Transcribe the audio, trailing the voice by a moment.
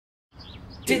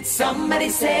Did somebody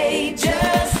say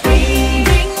just ring,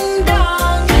 ding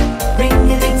dong,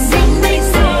 ring a ding sing they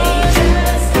say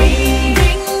just ring,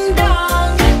 ding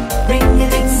dong, ring a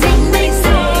ding sing they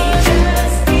say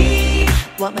just ring.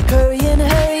 Want my curry in a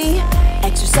hurry,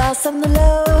 extra sauce on the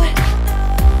low,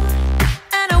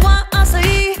 and I want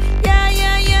acai,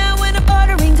 yeah, when I'm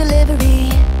ordering delivery.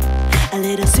 A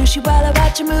little sushi while I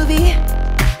watch a movie,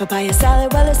 papaya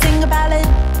salad while I sing a ballad.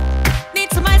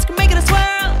 Need some ice cream, make it a swirl.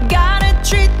 Gotta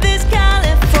treat this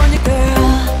California girl.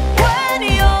 When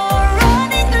you're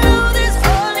running through, there's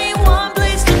only one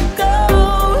place to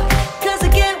go. 'Cause I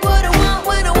get what I want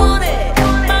when I want it.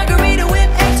 Margarita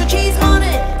with extra cheese on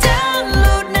it.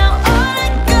 Download now, all I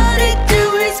gotta do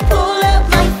is pull up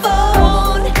my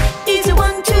phone. Easy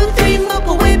 1, 2, 3,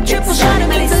 mocha whip, triple shot, it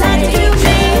means a lot to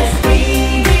me.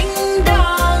 Ring, ding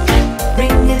dong,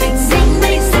 ring a ding sing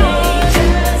they say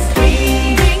just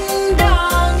ring, ding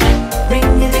dong,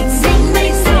 ring a ding sing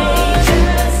they say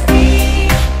just ring.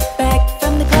 Back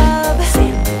from the club,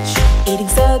 sandwich, eating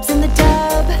subs in the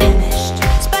tub, finished.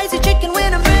 Spicy chicken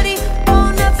when I'm ready,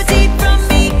 bon appetit from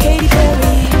me, Katy.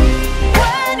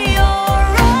 When you're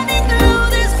running through,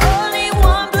 there's only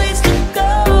one place to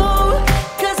go.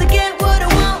 'Cause I get what I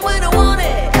want when I want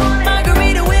it.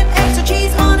 Margarita with extra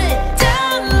cheese on it.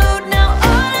 Download now,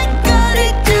 all I gotta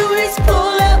do is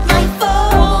pull up my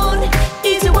phone.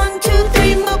 Easy 1, 2,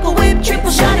 3, mocha whip,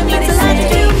 triple shot, it means a lot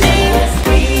to me.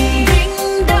 Ring, ding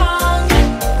dong,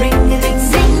 ring a ding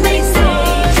sing they say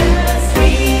just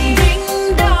ring, ding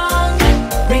dong,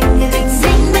 ring a ding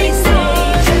sing they say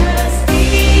just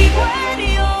ring. When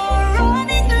you're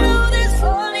running through, there's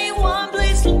only one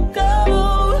place to go.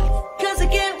 'Cause I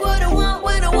get what I want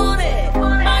when I want it.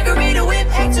 Margarita with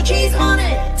extra cheese on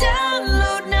it.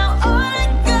 Download now, all I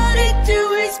gotta do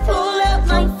is pull up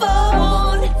my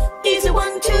phone. Easy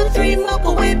 1, 2, 3,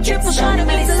 mocha whip, triple shot, it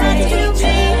means a lot to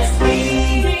me.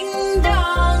 Ring, ding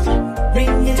dong,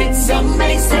 ring a ding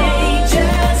Somebody say